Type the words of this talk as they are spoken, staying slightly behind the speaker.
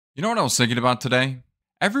You know what I was thinking about today?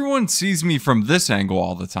 Everyone sees me from this angle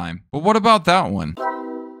all the time, but what about that one?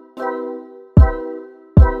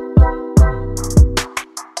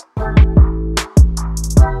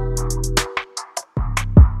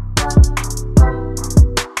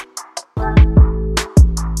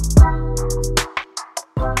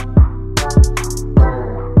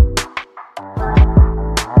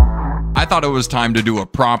 I thought it was time to do a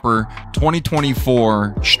proper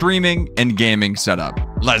 2024 streaming and gaming setup.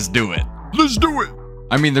 Let's do it. Let's do it.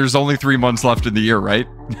 I mean, there's only 3 months left in the year, right?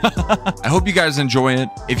 I hope you guys enjoy it.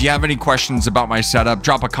 If you have any questions about my setup,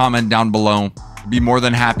 drop a comment down below. I'd be more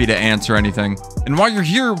than happy to answer anything. And while you're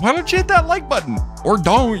here, why don't you hit that like button? Or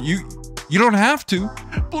don't. You don't have to.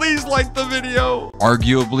 Please like the video.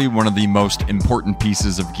 Arguably one of the most important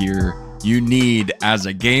pieces of gear you need as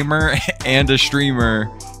a gamer and a streamer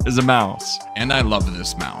is a mouse. And I love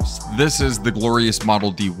this mouse. This is the glorious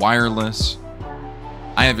Model D wireless.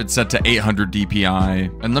 I have it set to 800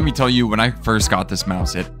 DPI. And let me tell you, when I first got this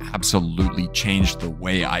mouse, it absolutely changed the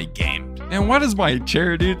way I gamed. And what is my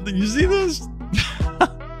chair, dude? You see this?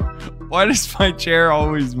 Why does my chair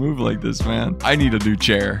always move like this, man? I need a new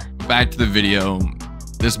chair. Back to the video.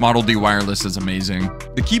 This Model D wireless is amazing.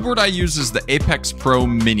 The keyboard I use is the Apex Pro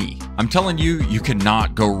Mini. I'm telling you, you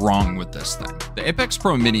cannot go wrong with this thing. The Apex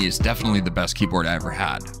Pro Mini is definitely the best keyboard I ever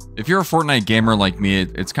had. If you're a Fortnite gamer like me,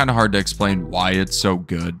 it's kind of hard to explain why it's so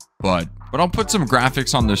good, but I'll put some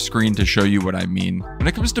graphics on the screen to show you what I mean. When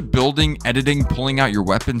it comes to building, editing, pulling out your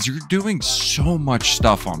weapons, you're doing so much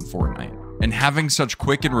stuff on Fortnite. And having such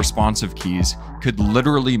quick and responsive keys could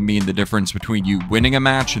literally mean the difference between you winning a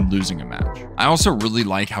match and losing a match. I also really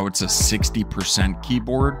like how it's a 60%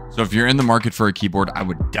 keyboard. So if you're in the market for a keyboard, I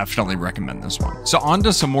would definitely recommend this one. So on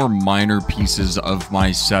to some more minor pieces of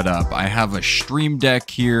my setup. I have a Stream Deck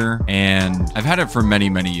here and I've had it for many,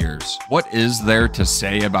 many years. What is there to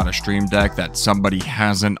say about a Stream Deck that somebody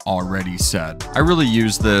hasn't already said? I really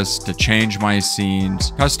use this to change my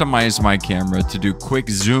scenes, customize my camera, to do quick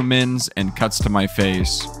zoom ins and cuts to my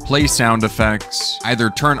face, play sound effects, either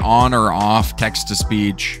turn on or off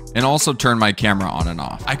text-to-speech, and also turn my camera on and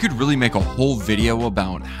off. I could really make a whole video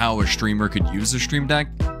about how a streamer could use a Stream Deck.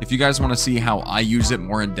 If you guys want to see how I use it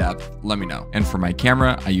more in depth, let me know. And for my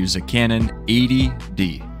camera, I use a Canon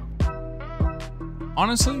 80D.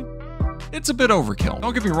 Honestly, it's a bit overkill.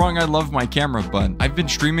 Don't get me wrong, I love my camera, but I've been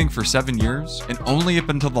streaming for 7 years, and only up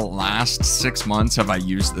until the last 6 months have I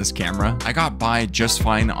used this camera. I got by just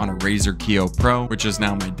fine on a Razer Kiyo Pro, which is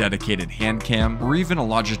now my dedicated hand cam, or even a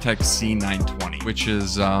Logitech C920, which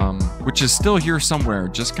is still here somewhere,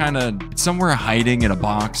 just kind of somewhere hiding in a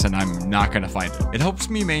box, and I'm not gonna find it. It helps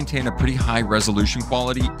me maintain a pretty high resolution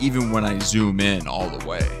quality, even when I zoom in all the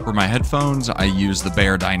way. For my headphones, I use the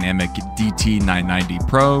Beyerdynamic DT990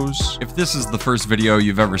 Pros. If this is the first video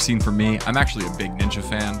you've ever seen from me, I'm actually a big Ninja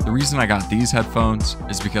fan. The reason I got these headphones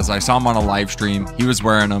is because I saw him on a live stream, he was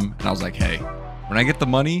wearing them, and I was like, hey, when I get the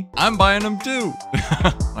money, I'm buying them too.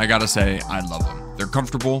 I gotta say, I love them. They're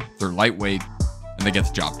comfortable, they're lightweight, and they get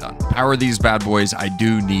the job done. To power these bad boys, I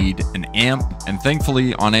do need an amp, and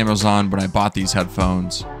thankfully on Amazon, when I bought these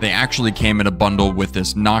headphones, they actually came in a bundle with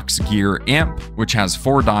this Nox Gear amp, which has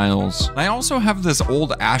 4 dials. And I also have this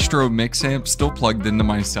old Astro mix amp still plugged into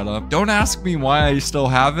my setup. Don't ask me why I still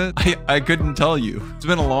have it. I couldn't tell you. It's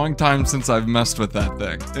been a long time since I've messed with that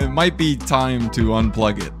thing. It might be time to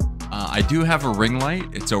unplug it. I do have a ring light.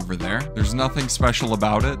 It's over there. There's nothing special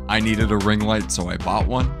about it. I needed a ring light, so I bought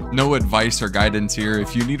one. No advice or guidance here.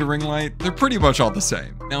 If you need a ring light, they're pretty much all the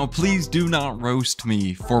same. Now, please do not roast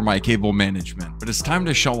me for my cable management, but it's time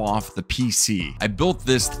to show off the PC. I built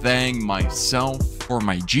this thing myself. For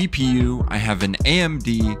my GPU, I have an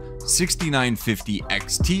AMD 6950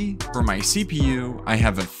 XT. For my CPU, I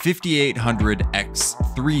have a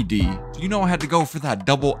 5800X3D. So you know I had to go for that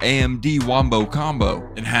double AMD wombo combo.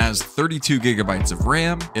 It has 32 gigabytes of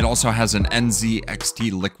RAM. It also has an NZ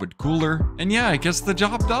XT liquid cooler. And yeah, I guess the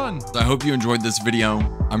job done. So I hope you enjoyed this video.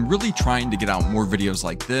 I'm really trying to get out more videos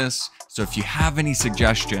like this. So if you have any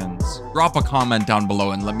suggestions, drop a comment down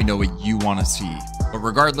below and let me know what you want to see. But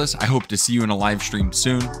regardless, I hope to see you in a live stream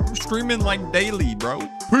soon. I'm streaming like daily, bro.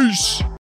 Peace.